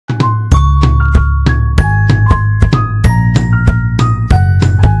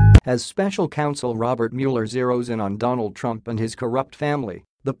As Special Counsel Robert Mueller zeroes in on Donald Trump and his corrupt family,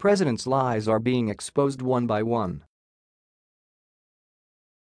 the president's lies are being exposed one by one.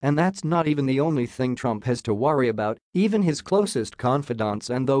 And that's not even the only thing Trump has to worry about. Even his closest confidants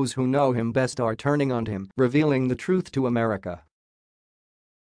and those who know him best are turning on him, revealing the truth to America.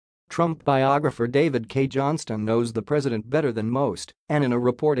 Trump biographer David K. Johnston knows the president better than most, and in a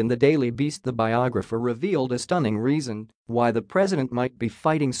report in the Daily Beast the biographer revealed a stunning reason why the president might be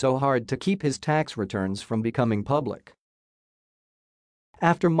fighting so hard to keep his tax returns from becoming public.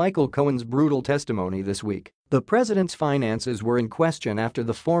 After Michael Cohen's brutal testimony this week, the president's finances were in question after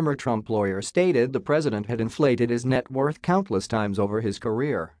the former Trump lawyer stated the president had inflated his net worth countless times over his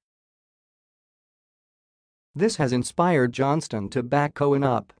career. This has inspired Johnston to back Cohen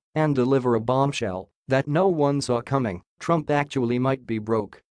up and deliver a bombshell that no one saw coming: Trump actually might be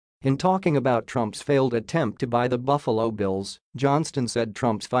broke. In talking about Trump's failed attempt to buy the Buffalo Bills, Johnston said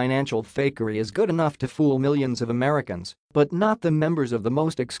Trump's financial fakery is good enough to fool millions of Americans, but not the members of the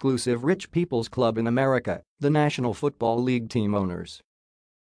most exclusive rich people's club in America, the National Football League team owners.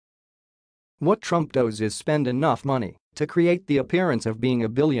 What Trump does is spend enough money to create the appearance of being a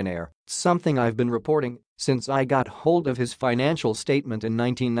billionaire, something I've been reporting since I got hold of his financial statement in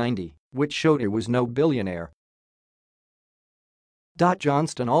 1990, which showed he was no billionaire.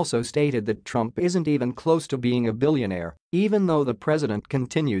 Johnston also stated that Trump isn't even close to being a billionaire, even though the president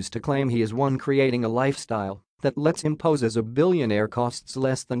continues to claim he is one, creating a lifestyle that lets him pose as a billionaire costs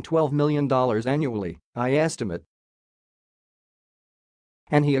less than $12 million annually, I estimate.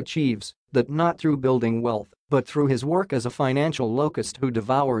 And he achieves that not through building wealth, but through his work as a financial locust who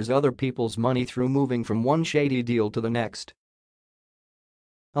devours other people's money through moving from one shady deal to the next.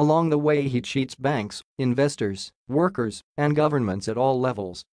 Along the way he cheats banks, investors, workers, and governments at all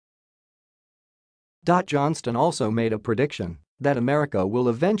levels. Johnston also made a prediction that America will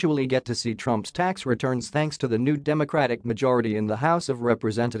eventually get to see Trump's tax returns thanks to the new Democratic majority in the House of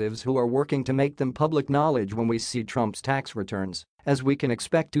Representatives who are working to make them public knowledge when we see Trump's tax returns, as we can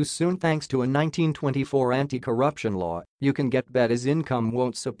expect to soon thanks to a 1924 anti-corruption law. You can bet his income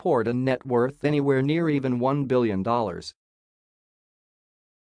won't support a net worth anywhere near even $1 billion.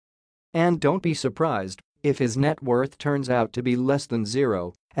 And don't be surprised if his net worth turns out to be less than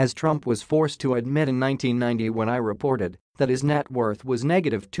zero, as Trump was forced to admit in 1990 when I reported that his net worth was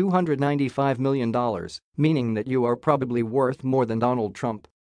negative $295 million, meaning that you are probably worth more than Donald Trump.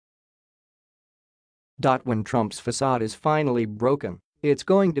 When Trump's facade is finally broken, it's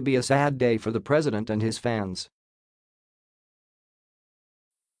going to be a sad day for the president and his fans.